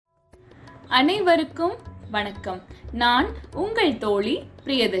அனைவருக்கும் வணக்கம். நான் உங்கள் தோழி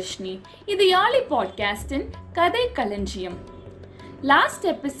பிரியதர்ஷினி. இது யாழி பாட்காஸ்டின் கதை களஞ்சியம். லாஸ்ட்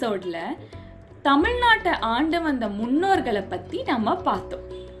எபிசோட்ல தமிழ்நாட்டை ஆண்டு வந்த முன்னோர்களை பத்தி நம்ம பார்த்தோம்.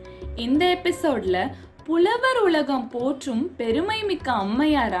 இந்த எபிசோட்ல புலவர் உலகம் போற்றும் பெருமை மிக்க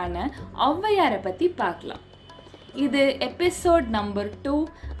அம்மையாரான ஔவையாரை பத்தி பார்க்கலாம். இது எபிசோட் நம்பர் 2,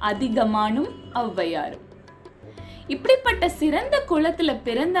 அதிகமானும் ஔவையாரும். இப்படிப்பட்ட சிறந்த குலத்துல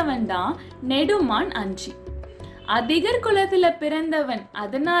பிறந்தவன் தான் நெடுமான் அஞ்சி. அதிகர் குலத்துல பிறந்தவன்,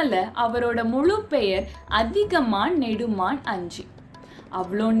 அதனால அவரோட முழு பெயர் அதிகமான் நெடுமான் அஞ்சி.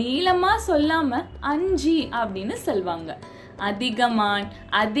 அவ்வளோ நீளமா சொல்லாம அஞ்சி அப்படின்னு சொல்வாங்க. அதிகமான்,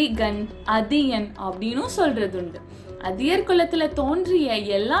 அதிகன், அதியன் அப்படின்னு சொல்றது உண்டு. அதியர் குலத்துல தோன்றிய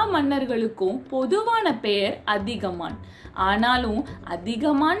எல்லா மன்னர்களுக்கும் பொதுவான பெயர் அதிகமான். ஆனாலும்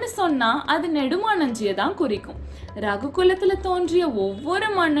அதிகமான்னு சொன்னா அது நெடுமான் அஞ்சியை தான் குறிக்கும். ரகுகுலத்துல தோன்றிய ஒவ்வொரு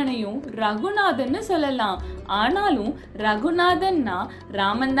மன்னனையும் ரகுநாதன்னு சொல்லலாம். ஆனாலும் ரகுநாதன்னா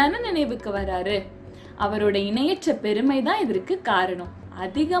ராமன் தானே நினைவுக்கு வராரு. அவரோட இணையற்ற பெருமை தான் இதற்கு காரணம்.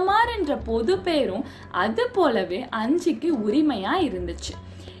 அதிகமார் என்ற பொது பெயரும் அது போலவே அஞ்சிக்கு உரிமையா இருந்துச்சு.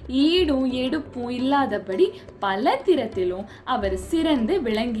 ஈடும் எடுப்பும் இல்லாதபடி பல திறத்திலும் அவர் சிறந்து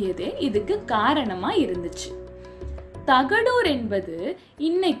விளங்கியதே இதுக்கு காரணமா இருந்துச்சு. தகடூர் என்பது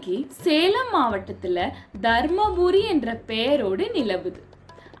இன்னைக்கு சேலம் மாவட்டத்துல தர்மபுரி என்ற பெயரோடு நிலவுது.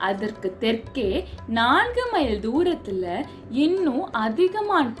 அதற்கு தெற்கே 4 மைல் தூரத்துல இன்னும்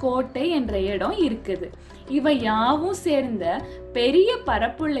அதிகமான் கோட்டை என்ற இடம் இருக்குது. இவை யாவும் சேர்ந்த பெரிய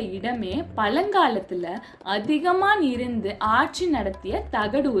பரப்புள்ள இடமே பழங்காலத்துல அதிகமான் இருந்து ஆட்சி நடத்திய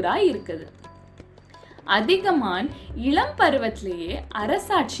தகடூரா இருக்குது. அதிகமான் இளம் பருவத்திலேயே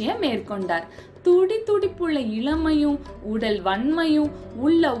அரசாட்சியை மேற்கொண்டார். துடிப்புள்ள இளமையும் உடல் வன்மையும்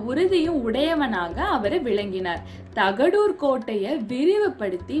உள்ள உறுதியும் உடையவனாக அவர் விளங்கினார். தகடூர் கோட்டையை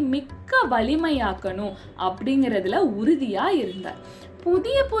விரிவுபடுத்தி மிக்க வலிமையாக்கணும் அப்படிங்கிறதுல உறுதியா இருந்தார்.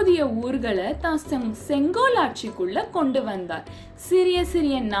 புதிய ஊர்களை தான் செங்கோல் ஆட்சிக்குள்ள கொண்டு வந்தார்.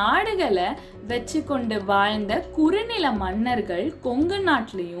 சிறிய நாடுகளை வச்சு கொண்டு வாழ்ந்த குறுநில மன்னர்கள் கொங்கு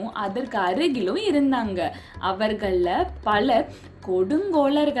நாட்டிலையும் அதற்கு அருகிலும் இருந்தாங்க. அவர்கள பலர்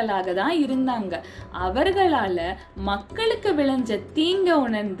கொடுங்கோளர்களாக தான் இருந்தாங்க. அவர்களால மக்களுக்கு விளைஞ்ச தீங்க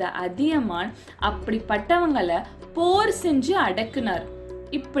உணர்ந்த அதியமான் அப்படிப்பட்டவங்களை போர் செஞ்சு அடக்குனார்.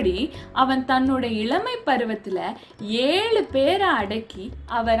 இப்படி அவன் தன்னோட இளமை பருவத்துல 7 பேரை அடக்கி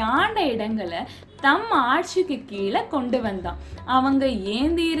அவர் ஆண்ட இடங்களை தம் ஆட்சிக்கு கீழே கொண்டு வந்தான். அவங்க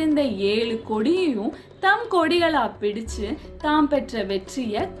ஏந்தி இருந்த 7 கொடியையும் தம் கொடிகளா பிடிச்சு தாம் பெற்ற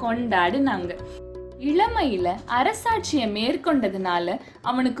வெற்றிய கொண்டாடுனாங்க. இளமையில அரசாட்சியை மேற்கொண்டதுனால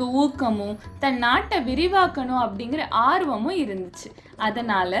அவனுக்கு ஊக்கமும் தன் நாட்டை விரிவாக்கணும் அப்படிங்கிற ஆர்வமும் இருந்துச்சு.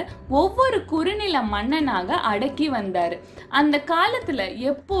 அதனால ஒவ்வொரு குறுநில மன்னனாக அடக்கி வந்தாரு. அந்த காலத்துல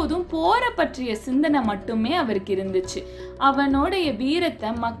எப்போதும் போரை பற்றிய சிந்தனை மட்டுமே அவருக்கு இருந்துச்சு. அவனுடைய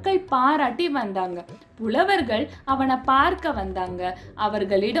வீரத்தை மக்கள் பாராட்டி வந்தாங்க. புலவர்கள் அவனை பார்க்க வந்தாங்க.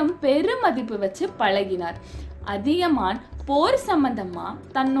 அவர்களிடம் பெருமதிப்பு வச்சு பழகினார். அதியமான் போர் சம்பந்தமா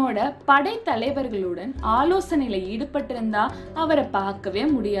தன்னோட படை தலைவர்களுடன் ஆலோசனையில ஈடுபட்டிருந்தா அவரை பார்க்கவே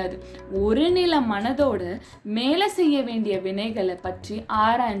முடியாது. ஒரு நில மனதோட மேல செய்ய வேண்டிய வினைகளை பற்றி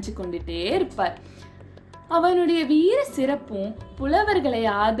ஆராய்ஞ்சு கொண்டுட்டே இருப்பார். அவனுடைய வீர சிறப்பும் புலவர்களை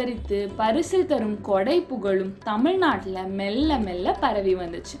ஆதரித்து பரிசில் தரும் கொடை புகழும் தமிழ்நாட்டுல மெல்ல பரவி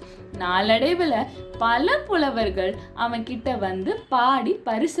வந்துச்சு. நாளடைவுல பல புலவர்கள் அவன் கிட்ட வந்து பாடி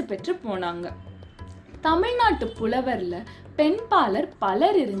பரிசு பெற்று போனாங்க. தமிழ்நாட்டு புலவர்ல பெண்பாளர்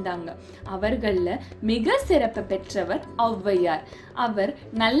பலர் இருந்தாங்க. அவர்கள மிக சிறப்பு பெற்றவர் ஔவையார். அவர்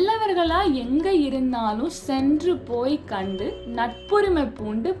நல்லவர்களா எங்க இருந்தாலும் சென்று போய் கண்டு நட்புரிமை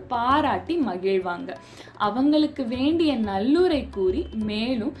பூண்டு பாராட்டி மகிழ்வாங்க. அவங்களுக்கு வேண்டிய நல்லுரை கூறி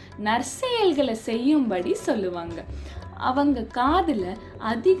மேலும் நற்செயல்களை செய்யும்படி சொல்லுவாங்க. அவங்க காதுல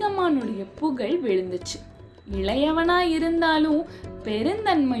அதிகமானுடைய புகழ் விழுந்துச்சு. இளையவனா இருந்தாலும்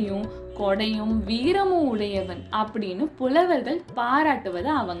பெருந்தன்மையும் கொடையும் வீரமும் உடையவன் அப்படின்னு புலவர்கள்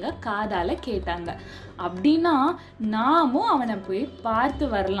பாராட்டுவதை அவங்க காதால கேட்டாங்க. அப்படின்னா நாமும் அவனை போய் பார்த்து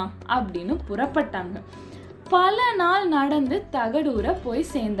வரலாம் அப்படின்னு புறப்பட்டாங்க. பல நாள் நடந்து தகடூரை போய்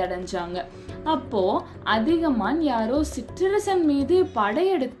சேர்ந்தடைஞ்சாங்க. அப்போ அதிகமான் யாரோ சிற்றரசன் மீது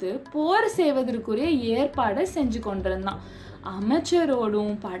படையெடுத்து போர் செய்வதற்குரிய ஏற்பாடை செஞ்சு கொண்டிருந்தான்.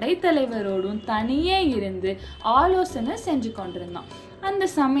 அமைச்சரோடும் படைத்தலைவரோடும் தனியே இருந்து ஆலோசனை செஞ்சு கொண்டிருந்தான். அந்த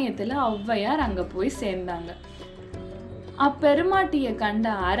சமயத்துல ஔவையார் அங்க போய் சேர்ந்தாங்க. அப்பெருமாட்டிய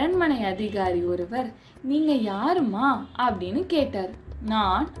கண்ட அரண்மனை அதிகாரி ஒருவர், நீங்க யாருமா அப்படின்னு கேட்டார்.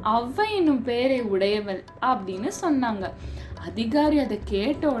 நான் ஔவை என்னும் பெயரை உடையவள் அப்படின்னு சொன்னாங்க. அதிகாரி அதை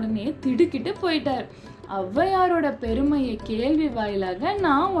கேட்ட உடனே திடுக்கிட்டு போயிட்டார். ஔவையாரோட பெருமையை கேள்வி வாயிலாக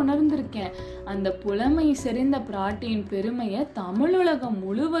நான் உணர்ந்திருக்கேன். அந்த புலமை செறிந்த பிராட்டியின் பெருமையை தமிழுலகம்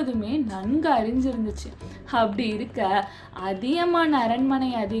முழுவதுமே நன்கு அறிஞ்சிருந்துச்சு. அப்படி இருக்க அதியமான்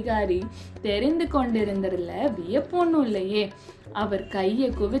அரண்மனை அதிகாரி தெரிந்து கொண்டிருந்ததுல வியப்பொன்னும் இல்லையே. அவர் கையை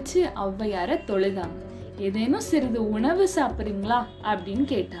குவிச்சு ஔவையார தொழுதாங்க. ஏதேனும் சிறிது உணவு சாப்பிட்றீங்களா அப்படின்னு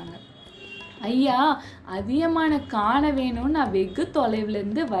கேட்டாங்க. ஐயா, அதியமான காண வேணும்னு நான் வெகு தொலைவுல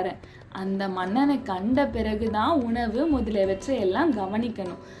இருந்து வரேன். அந்த மன்னனை கண்ட பிறகுதான் உணவு முதலியவற்றை எல்லாம்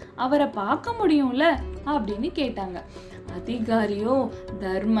கவனிக்கணும். அவரை பார்க்க முடியும்ல அப்படின்னு கேட்டாங்க. அதிகாரியோ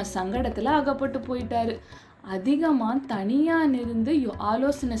தர்ம சங்கடத்துல அகப்பட்டு போயிட்டாரு. அதிகமாக தனியா இருந்து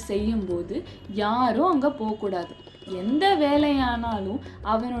ஆலோசனை செய்யும் போது யாரும் அங்க போகக்கூடாது. எந்த வேலையானாலும்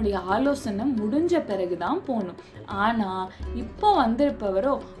அவனுடைய ஆலோசனை முடிஞ்ச பிறகுதான் போகணும். ஆனா இப்போ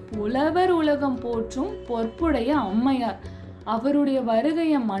வந்திருப்பவரோ புலவர் உலகம் போற்றும் பொற்புடைய அம்மையார். அவருடைய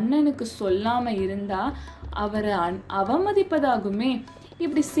வருகைய மன்னனுக்கு சொல்லாம இருந்தா அவரை அவமதிப்பதாகுமே.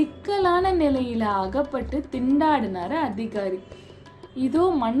 இப்படி சிக்கலான நிலையில அகப்பட்டு திண்டாடினாரு அதிகாரி. இதோ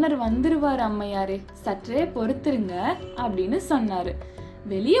மன்னர் வந்துருவார் அம்மையாரே, சற்றே பொறுத்துருங்க அப்படின்னு சொன்னாரு.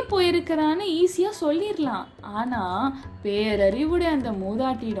 வெளியே போயிருக்கிறான்னு ஈஸியா சொல்லிடலாம். ஆனா பேரறிவுடைய அந்த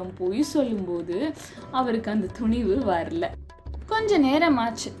மூதாட்டியிடம் பொய் சொல்லும்போது அவருக்கு அந்த துணிவு வரல. கொஞ்ச நேரம்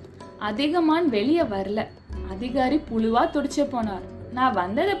ஆச்சு. அதிகமான் வெளியே வரல. அதிகாரி புழுவா துடிச்சு போனார். நான்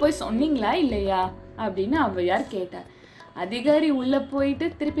வந்ததை போய் சொன்னீங்களா இல்லையா அப்படின்னு ஔவையார் கேட்டார். அதிகாரி உள்ள போயிட்டு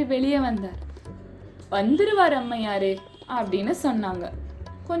திருப்பி வெளியே வந்தார். வந்துருவார் அம்மையாரே அப்படின்னு சொன்னாங்க.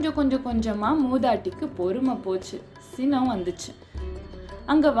 கொஞ்சமா மூதாட்டிக்கு பொறுமை போச்சு. சினம் வந்துச்சு.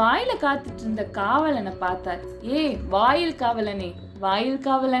 அங்க வாயில காத்துட்டு இருந்த காவலனை பார்த்தார். வாயில் காவலனே, வாயில்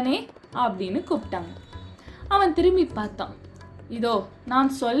காவலனே அப்படின்னு கூப்பிட்டாங்க. அவன் திரும்பி பார்த்தான். இதோ நான்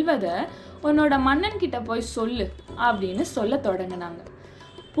சொல்வத உன்னோட மன்னன் கிட்ட போய் சொல்லு அப்படின்னு சொல்ல தொடங்கினாங்க.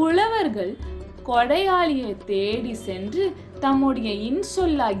 புலவர்கள் கொடையாளியை தேடி சென்று தம்முடைய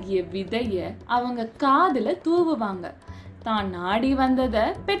இன்சொல்லாகிய விதைய அவங்க காதுல தூவுவாங்க. தான் நாடி வந்ததை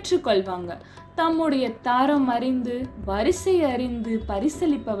பெற்றுக்கொள்வாங்க. தம்முடைய தரம் அறிந்து வரிசை அறிந்து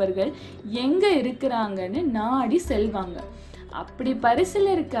பரிசளிப்பவர்கள் எங்க இருக்கிறாங்கன்னு நாடி செல்வாங்க. அப்படி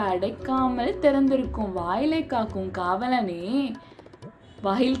பரிசலருக்கு அடைக்காமல் திறந்திருக்கும் வாயிலை காக்கும் காவலனே.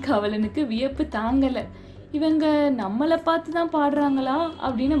 வாயில் காவலனுக்கு வியப்பு தாங்கல. இவங்க நம்மளை பார்த்துதான் பாடுறாங்களா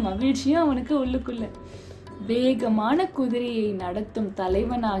அப்படின்னு மகிழ்ச்சியும் அவனுக்கு உள்ளுக்குள்ள. வேகமான குதிரையை நடத்தும்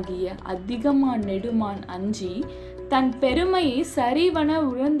தலைவனாகிய அதிகமான் நெடுமான் அஞ்சி தன் பெருமையை சரிவன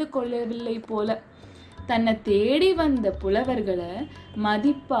உணர்ந்து கொள்ளவில்லை போல தன்னை தேடி வந்த புலவர்களை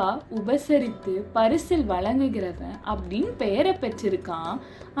மதிப்பா உபசரித்து பரிசில் வழங்குகிறவன் அப்படின்னு பெயரை பெற்றிருக்கான்.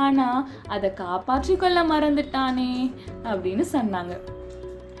 ஆனா அதை காப்பாற்றி கொள்ள மறந்துட்டானே அப்படின்னு சொன்னாங்க.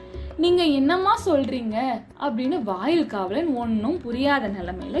 நீங்க என்னம்மா சொல்றீங்க அப்படின்னு வாயில் காவலன் ஒன்னும் புரியாத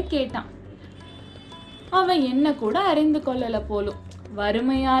நிலைமையில கேட்டான். அவன் என்ன கூட அறிந்து கொள்ளல போலும்.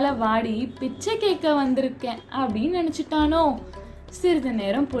 வறுமையால வாடி பிச்சை கேட்க வந்திருக்கேன் அப்படின்னு நினைச்சிட்டானோ. சிறிது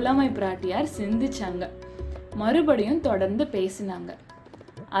நேரம் புலமை பிராட்டியார் சிந்திச்சாங்க. மறுபடியும் தொடர்ந்து பேசினாங்க.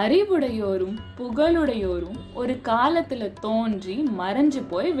 அறிவுடையோரும் புகழுடையோரும் ஒரு காலத்துல தோன்றி மறைஞ்சு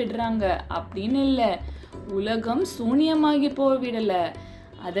போய் விடுறாங்க அப்படின்னு இல்ல. உலகம் சூனியமாகி போய்விடல.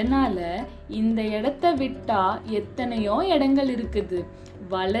 அதனால இந்த இடத்த விட்டா எத்தனையோ இடங்கள் இருக்குது.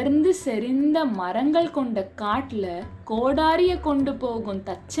 வளர்ந்து செறிந்த மரங்கள் கொண்ட காட்டுல கோடாரிய கொண்டு போகும்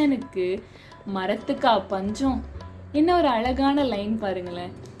தச்சனுக்கு மரத்துக்கா பஞ்சம். இன்னொரு அழகான லைன்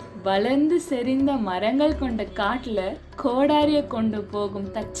பாருங்களேன். வளர்ந்து செறிந்த மரங்கள் கொண்ட காட்டுல கோடாரிய கொண்டு போகும்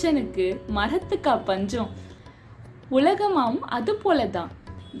தச்சனுக்கு மரத்துக்கா பஞ்சம். உலகமாவும் அது போலதான்.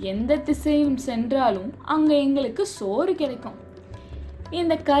 எந்த திசையும் சென்றாலும் அங்க எங்களுக்கு சோறு கிடைக்கும்.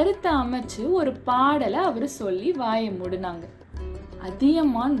 இந்த கருத்தை அமைச்சு ஒரு பாடலை அவரு சொல்லி வாயை மூடினாங்க.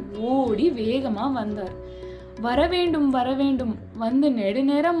 அதியமான் ஓடி வேகமா வந்தார். வரவேண்டும் வரவேண்டும், வந்து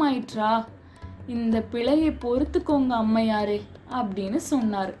நெடுநேரம் ஆயிற்றா, இந்த பிழையை பொறுத்துக்கோங்க அம்மையாரே அப்படின்னு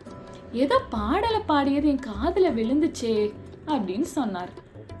சொன்னார். ஏதோ பாடலை பாடியது என் காதுல விழுந்துச்சே அப்படின்னு சொன்னார்.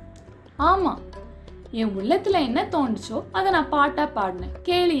 ஆமா, என் உள்ளத்துல என்ன தோணுச்சோ அதை நான் பாட்டா பாடினேன்,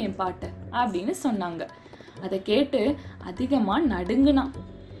 கேளு என் பாட்டை அப்படின்னு சொன்னாங்க. அதை கேட்டு அதிகமா நடுங்குனான்.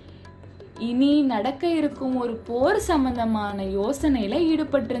 இனி நடக்க இருக்கும் ஒரு போர் சம்பந்தமான யோசனையில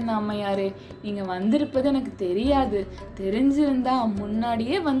ஈடுபட்டிருந்த அம்மையாரே, நீங்க வந்திருப்பது எனக்கு தெரியாது. தெரிஞ்சிருந்தா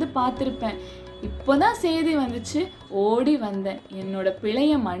முன்னாடியே வந்து பார்த்திருப்பேன். இப்போதான் செய்தி வந்துச்சு, ஓடி வந்தேன். என்னோட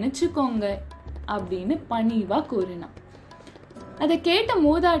பிழைய மன்னிச்சுக்கோங்க அப்படின்னு பணிவா கூறினான். அதை கேட்ட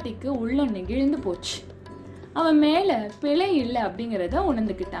மூதாட்டிக்கு உள்ள நெகிழ்ந்து போச்சு. அவன் மேல பிழை இல்லை அப்படிங்கிறத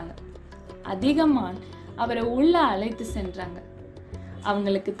உணர்ந்துக்கிட்டாங்க. அதிகமான் அவரை உள்ள அழைத்து சென்றாங்க.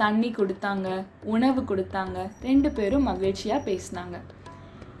 அவங்களுக்கு தண்ணி கொடுத்தாங்க, உணவு கொடுத்தாங்க. 2 பேரும் மகிழ்ச்சியா பேசினாங்க.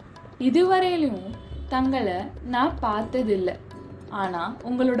 இதுவரையிலும் தங்களை நான் பார்த்ததில்லை, ஆனால்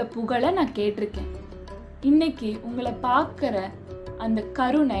உங்களோட புகழை நான் கேட்டிருக்கேன். இன்னைக்கு உங்களை பார்க்குற அந்த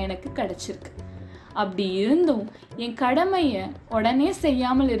கருணை எனக்கு கிடைச்சிருக்கு. அப்படி இருந்தும் என் கடமையை உடனே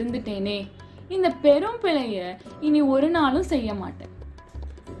செய்யாமல் இருந்துட்டேனே, இந்த பெரும் பிழையை இனி ஒரு நாளும் செய்ய மாட்டேன்.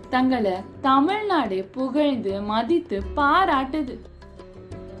 தங்களை தமிழ்நாடு புகழ்ந்து மதித்து பாராட்டுது.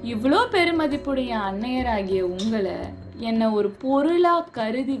 இவ்வளோ பெருமதிப்புடைய அன்னையராகிய உங்களை என்னை ஒரு பொருளா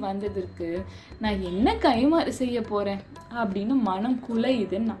கருதி வந்ததற்கு நான் என்ன கைமாறு செய்ய போறேன் அப்படின்னு மனம்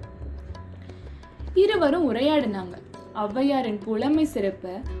குலையுதுன்னா. இருவரும் உரையாடினாங்க. ஔவையாரின் புலமை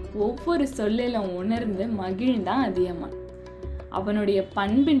சிறப்பை ஒவ்வொரு சொல்லிலும் உணர்ந்து மகிழ்ந்தான் அதியமான். அவனுடைய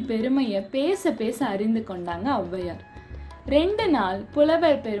பண்பின் பெருமையை பேச பேச அறிந்து கொண்டாங்க ஔவையார். 2 நாள்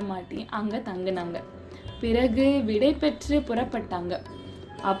புலவர் பெருமாட்டி அங்க தங்கினாங்க. பிறகு விடை பெற்று புறப்பட்டாங்க.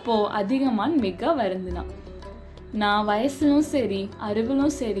 அப்போ அதிகமான் மிக வருந்தினான். நான் வயசுலும் சரி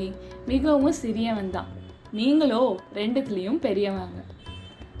அறிவிலும் சரி மிகவும் சிறியவன் தான், நீங்களோ 2த்துலேயும் பெரியவங்க.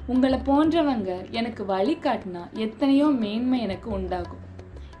 உங்களை போன்றவங்க எனக்கு வழிகாட்டினா எத்தனையோ மேன்மை எனக்கு உண்டாகும்.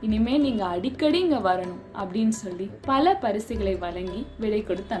 இனிமே நீங்க அடிக்கடி இங்க வரணும் அப்படின்னு சொல்லி பல பரிசுகளை வழங்கி விடை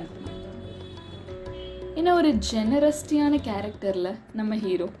கொடுத்து அனுப்பினான். இன்னும் ஒரு ஜெனரஸ்டியான கேரக்டர்ல நம்ம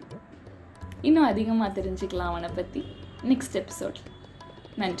ஹீரோ. இன்னும் அதிகமாக தெரிஞ்சுக்கலாம் அவனை பற்றி நெக்ஸ்ட் எபிசோட்.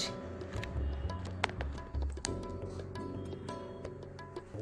 நன்றி.